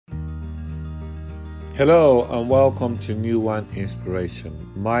Hello and welcome to New One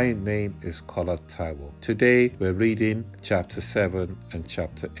Inspiration. My name is Kola Taiwo. Today we're reading chapter 7 and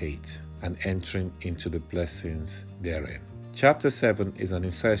chapter 8 and entering into the blessings therein. Chapter 7 is an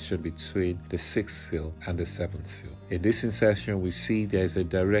insertion between the sixth seal and the seventh seal. In this insertion, we see there is a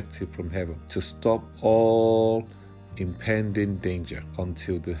directive from heaven to stop all impending danger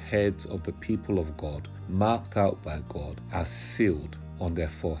until the heads of the people of God, marked out by God, are sealed on their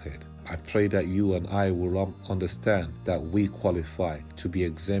forehead. I pray that you and I will understand that we qualify to be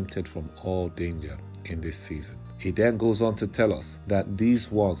exempted from all danger in this season. It then goes on to tell us that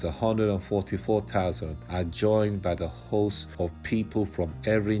these ones, 144,000, are joined by the host of people from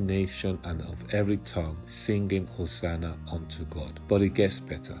every nation and of every tongue, singing Hosanna unto God. But it gets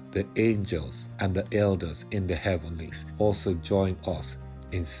better. The angels and the elders in the heavenlies also join us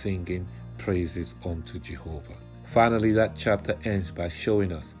in singing praises unto Jehovah. Finally, that chapter ends by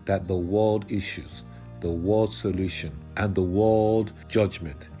showing us that the world issues, the world solution, and the world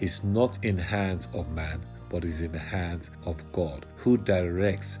judgment is not in the hands of man, but is in the hands of God, who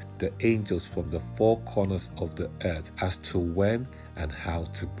directs the angels from the four corners of the earth as to when and how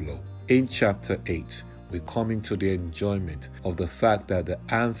to blow. In chapter 8, we come into the enjoyment of the fact that the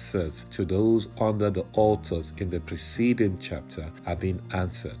answers to those under the altars in the preceding chapter are being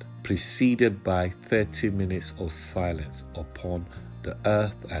answered, preceded by 30 minutes of silence upon the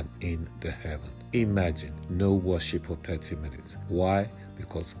earth and in the heaven. Imagine no worship for 30 minutes. Why?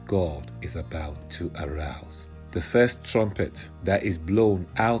 Because God is about to arouse. The first trumpet that is blown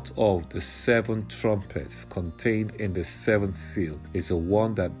out of the 7 trumpets contained in the 7th seal is the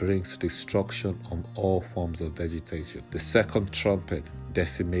one that brings destruction on all forms of vegetation. The second trumpet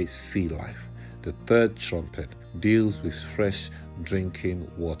decimates sea life. The third trumpet deals with fresh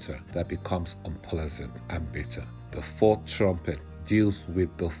drinking water that becomes unpleasant and bitter. The fourth trumpet deals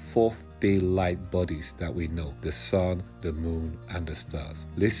with the fourth day light bodies that we know, the sun, the moon, and the stars.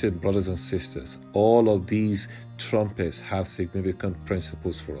 Listen, brothers and sisters, all of these trumpets have significant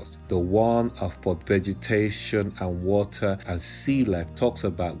principles for us. The one for vegetation and water and sea life talks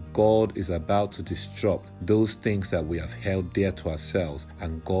about God is about to disrupt those things that we have held dear to ourselves,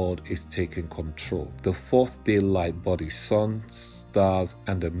 and God is taking control. The fourth day light bodies, sun, stars,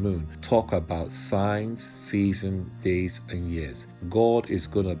 and the moon, talk about signs, seasons, days, and years. God is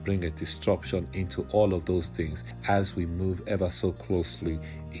going to bring a disruption into all of those things as we move ever so closely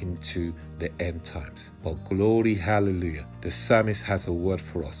into the end times. But glory, hallelujah, the psalmist has a word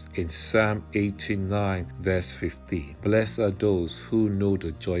for us in Psalm 89 verse 15. Blessed are those who know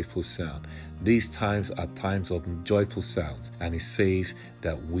the joyful sound. These times are times of joyful sounds, and it says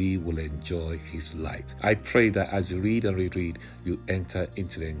that we will enjoy his light. I pray that as you read and reread, you enter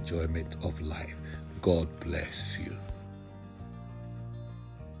into the enjoyment of life. God bless you.